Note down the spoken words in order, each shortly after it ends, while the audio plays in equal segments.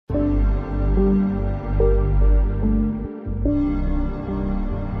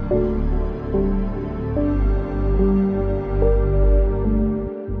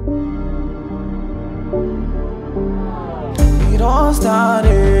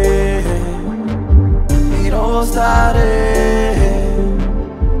start it.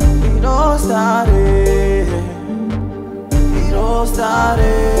 We don't start it. We don't start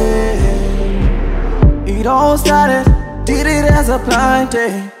it. We don't start it. Did it as a blind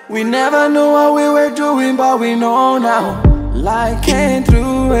date. We never knew what we were doing, but we know now. Light came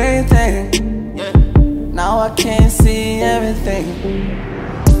through everything. Now I can't see everything.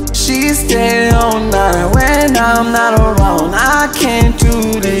 She stay all night when I'm not around. I can't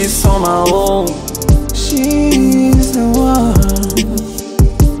do this on my own. She's the one.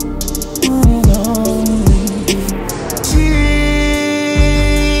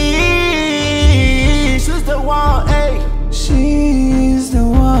 She's the one, ayy. She's the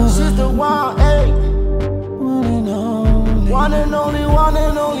one. She's the one, ayy. One and only. One and only, one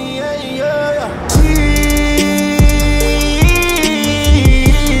and only, ayy, yeah.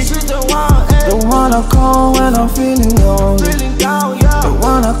 She's the one, ayy. The one I call when I'm feeling lonely. Feeling down, yeah. The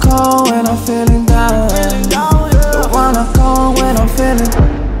one I call when I'm feeling down. Feeling down, yeah. The one I call when I'm feeling.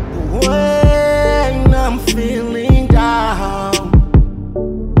 When I'm feeling down.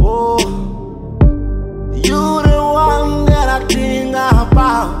 Oh, you the one that I think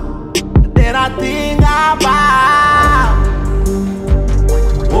about. That I think about.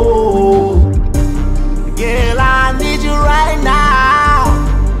 Oh, girl, I need you right now.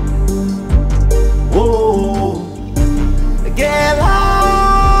 Oh, girl,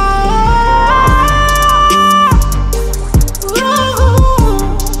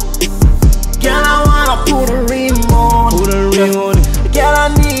 girl, I wanna put a ring on. Put a ring on it. Girl, I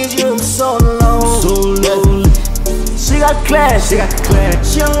need you so long. So lonely. She got class, she got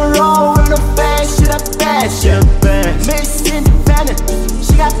class. She don't roll with no fast, she got fast, she got fast. Miss Independent,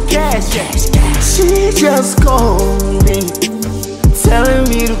 she got cash, cash, cash. She just called me, telling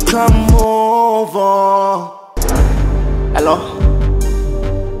me to come over. Hello?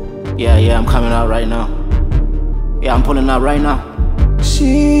 Yeah, I'm coming out right now. Yeah, I'm pulling out right now.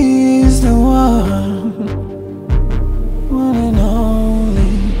 She's the one, one and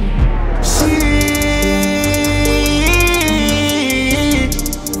only.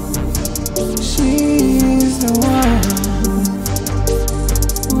 She's the one,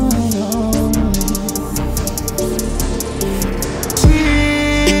 one and only.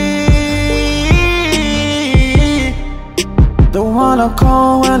 The one I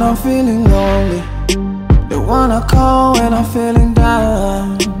call when I'm feeling lonely. The one I call when I'm feeling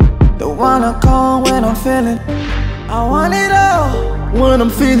down. The one I call when I'm feeling. I want it all when I'm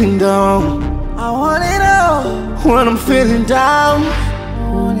feeling down. I want it all when I'm feeling down.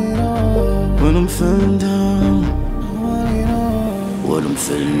 I want it all when I'm feeling down. I want it all when I'm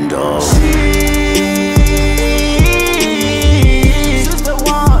feeling down.